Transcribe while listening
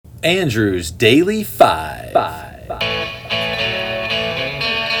Andrew's Daily Five.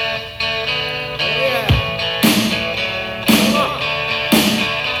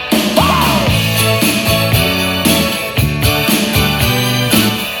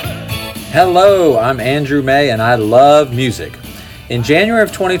 Hello, I'm Andrew May and I love music. In January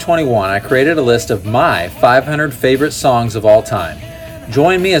of 2021, I created a list of my 500 favorite songs of all time.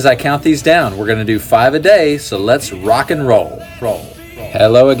 Join me as I count these down. We're going to do 5 a day, so let's rock and roll.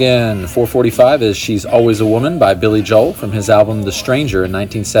 Hello again. 445 is She's Always a Woman by Billy Joel from his album The Stranger in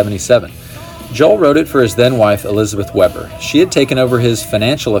 1977. Joel wrote it for his then-wife Elizabeth Weber. She had taken over his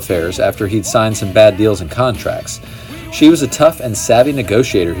financial affairs after he'd signed some bad deals and contracts. She was a tough and savvy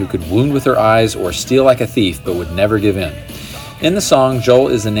negotiator who could wound with her eyes or steal like a thief but would never give in. In the song, Joel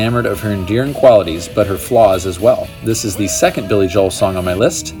is enamored of her endearing qualities, but her flaws as well. This is the second Billy Joel song on my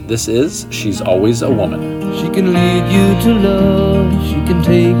list. This is She's Always a Woman. She can lead you to love, she can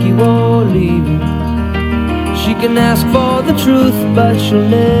take you or leave you. She can ask for the truth, but she'll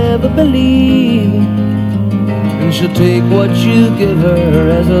never believe. And she'll take what you give her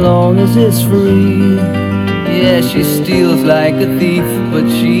as long as it's free. Yeah, she steals like a thief, but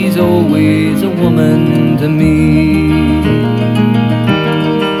she's always a woman to me.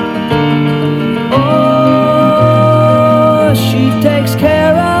 Oh, she takes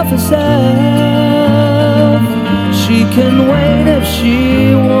care of herself. She can wait if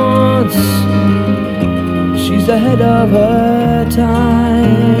she wants. She's ahead of her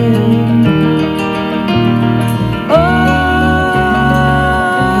time. Oh,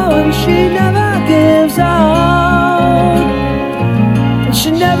 and she never gives out, and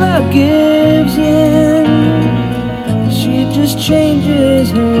she never gives in. She just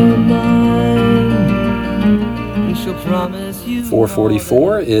changes her mind, and she'll promise you.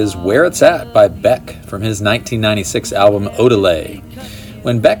 444 is Where It's At by Beck from his 1996 album Odelay.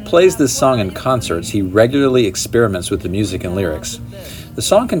 When Beck plays this song in concerts, he regularly experiments with the music and lyrics. The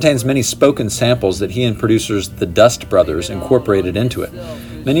song contains many spoken samples that he and producers the Dust Brothers incorporated into it.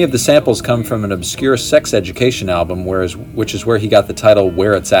 Many of the samples come from an obscure sex education album, which is where he got the title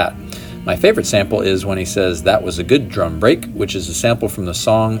Where It's At. My favorite sample is when he says, "That was a good drum break," which is a sample from the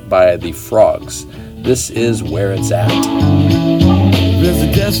song by the Frogs. This is Where It's At. There's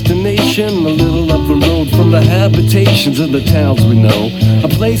a destination a little up the road from the habitations of the towns we know. A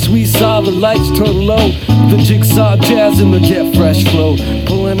place we saw the lights turn low, the jigsaw jazz and the get fresh flow.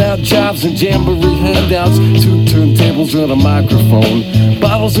 Pulling out jobs and jamboree handouts, 2 turntables and a microphone.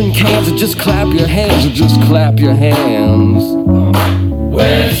 Bottles and cans and just clap your hands, or just clap your hands.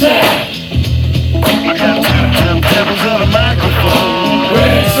 Where's that? I got 2 turntables and a microphone.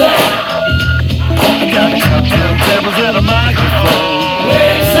 Where's that? I got 2 turntables and a microphone.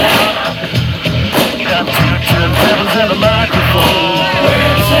 Where's that? I got 2 turntables and a microphone.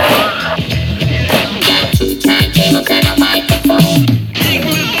 Where's that?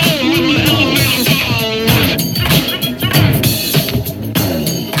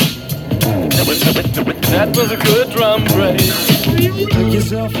 That was a good drum break.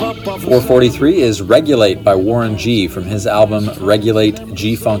 443 is Regulate by Warren G from his album Regulate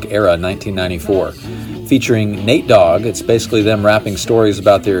G-Funk Era 1994. Featuring Nate Dogg, it's basically them rapping stories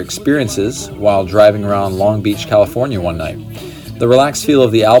about their experiences while driving around Long Beach, California one night. The relaxed feel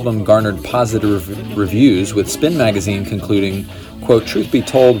of the album garnered positive reviews, with Spin Magazine concluding, quote, "Truth be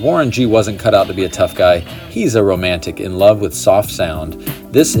told, Warren G wasn't cut out to be a tough guy. He's a romantic in love with soft sound."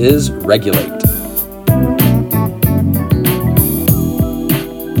 This is Regulate.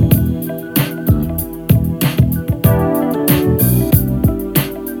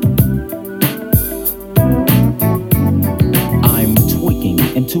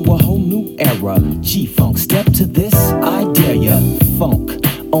 To a whole new era, G-Funk, step to this, I dare ya. Funk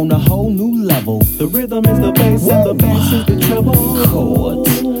on a whole new level. The rhythm is the bass and the bass is the treble.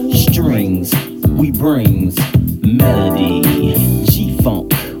 Chords, strings, we brings melody.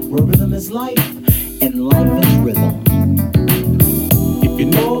 G-Funk, where rhythm is life and life is rhythm. If you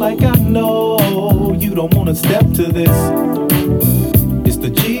know like I know, you don't wanna step to this. It's the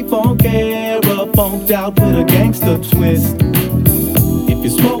G-Funk era, funked out with a gangster twist. If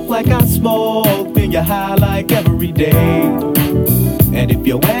you smoke like I smoke, then you're high like every day. And if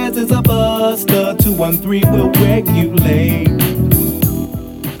your ass is a buster, 213 will regulate.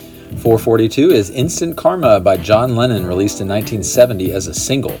 442 is Instant Karma by John Lennon, released in 1970 as a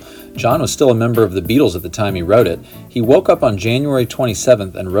single. John was still a member of the Beatles at the time he wrote it. He woke up on January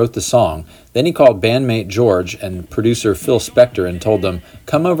 27th and wrote the song. Then he called bandmate George and producer Phil Spector and told them,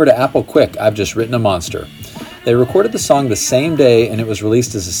 "Come over to Apple quick, I've just written a monster." They recorded the song the same day and it was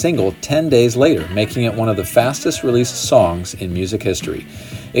released as a single 10 days later, making it one of the fastest released songs in music history.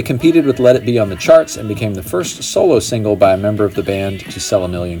 It competed with Let It Be on the charts and became the first solo single by a member of the band to sell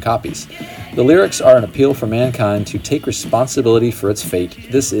 1 million copies. The lyrics are an appeal for mankind to take responsibility for its fate.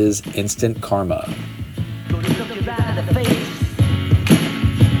 This is Instant Karma.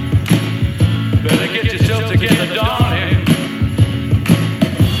 Better get yourself together, darling.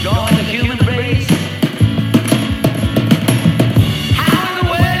 Join the human race. How in the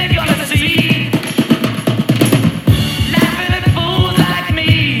world are you gonna see laughing at fools like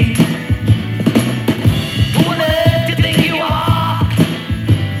me? Who on earth do you think you are?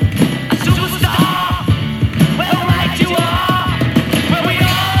 A superstar? Well, right you are. Where we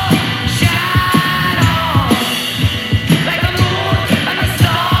all shine on like the moon and the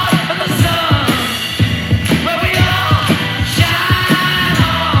stars and the sun. Where we all shine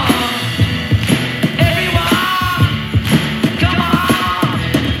on. Everyone, come on.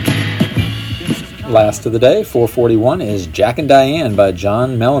 Last of the day, 441, is Jack and Diane by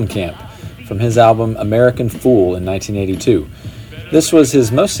John Mellencamp from his album American Fool in 1982. This was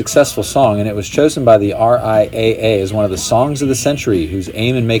his most successful song, and it was chosen by the RIAA as one of the songs of the century, whose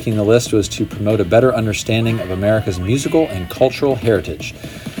aim in making the list was to promote a better understanding of America's musical and cultural heritage.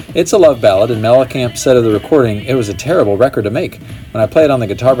 It's a love ballad, and Mellencamp said of the recording, "It was a terrible record to make. When I play it on the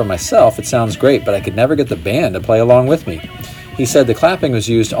guitar by myself, it sounds great, but I could never get the band to play along with me." He said the clapping was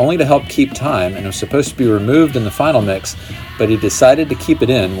used only to help keep time and was supposed to be removed in the final mix, but he decided to keep it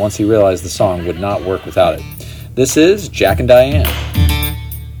in once he realized the song would not work without it. This is Jack and Diane.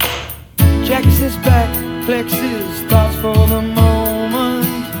 Jack sits back, collects his thoughts for the moment,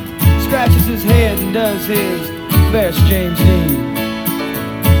 scratches his head and does his best James Dean.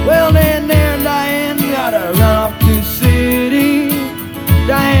 Well, then there Diane gotta run off to the city.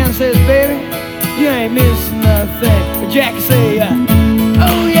 Diane says, "Baby, you ain't missing nothing." But Jack say,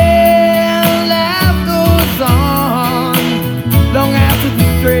 "Oh yeah, life goes on long after the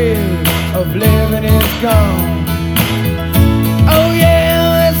thrill of living is gone. Oh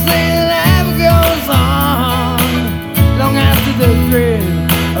yeah, they say life goes on long after the thrill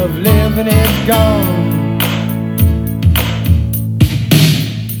of living is gone."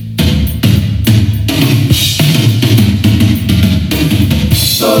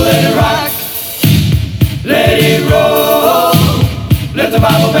 So let it rock, let it roll, let the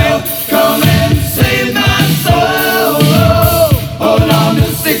Bible bell come and save my soul. Hold on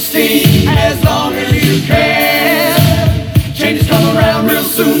to 16 as long as you can. Changes come around real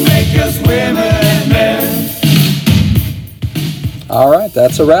soon, make us women and men. All right,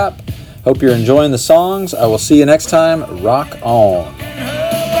 that's a wrap. Hope you're enjoying the songs. I will see you next time. Rock on.